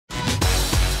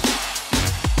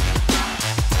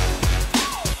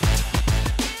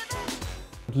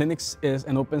Linux is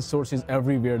and open source is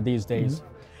everywhere these days.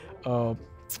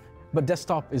 But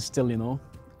desktop is still,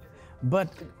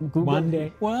 But Google... One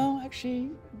day. Well,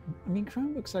 actually, I mean,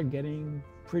 Chromebooks are getting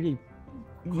pretty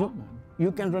common.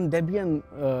 You can run Debian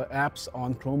apps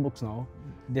on Chromebooks now.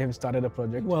 They have started a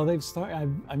project. Well, they've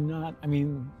started, I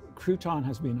mean, Crouton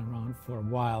has been around for a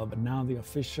while, but now the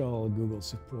official Google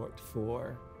support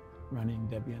for running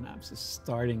Debian apps is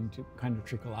starting to kind of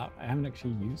trickle out. I haven't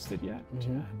actually used it yet,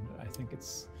 and I think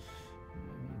it's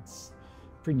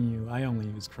pretty new. I only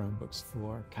use Chromebooks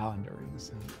for calendaring.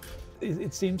 So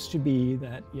it seems to be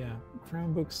that, yeah,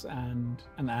 Chromebooks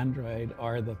and Android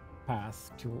are the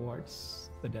path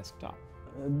towards the desktop.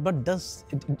 But does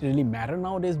it really matter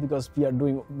nowadays, because we are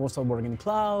doing most of our work in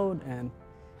cloud? And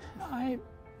I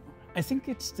think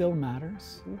it still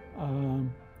matters. I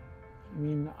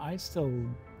mean,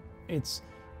 it's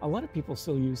a lot of people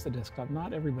still use the desktop.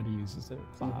 Not everybody uses the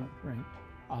cloud, right?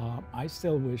 I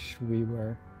still wish we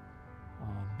were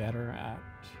better at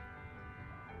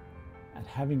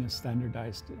having a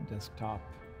standardized desktop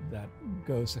that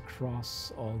goes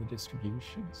across all the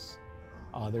distributions.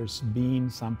 There's been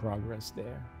some progress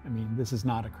there. I mean, this is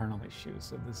not a kernel issue,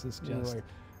 so this is just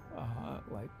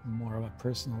like more of a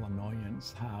personal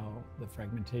annoyance how the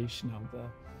fragmentation of the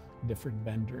different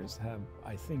vendors have,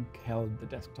 I think, held the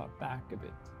desktop back a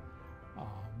bit.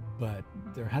 But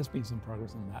there has been some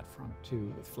progress on that front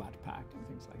too, with Flatpak and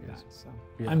things like that. So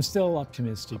I'm still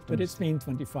optimistic, but it's been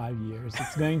 25 years.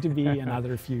 It's going to be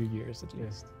another few years at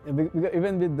least.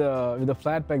 Even with the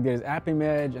Flatpak, there is app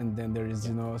image, and then there is,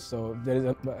 so there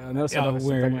is another set of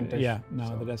fragmentation.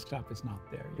 The desktop is not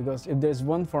there yet. Because if there's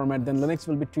one format, then Linux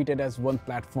will be treated as one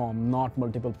platform, not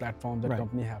multiple platforms that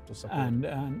company have to support. And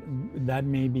that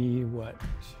may be what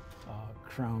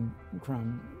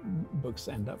Chromebooks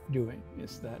end up doing,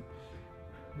 is that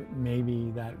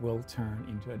maybe that will turn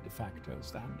into a de facto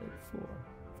standard for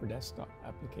desktop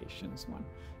applications when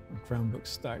Chromebooks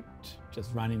start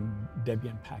just running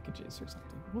Debian packages or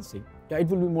something. We'll see. Yeah, it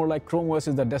will be more like Chrome OS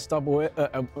is the desktop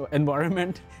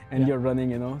environment, and you're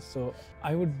running, so.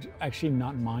 I would actually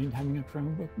not mind having a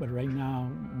Chromebook, but right now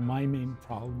my main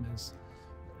problem is,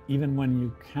 even when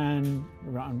you can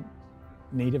run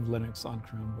native Linux on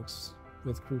Chromebooks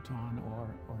with Crouton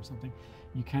or something,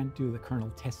 you can't do the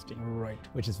kernel testing,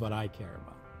 which is what I care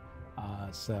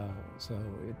about. So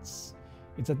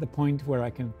it's at the point where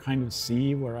I can kind of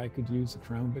see where I could use a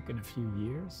Chromebook in a few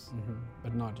years,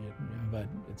 but not yet. But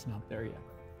it's not there yet.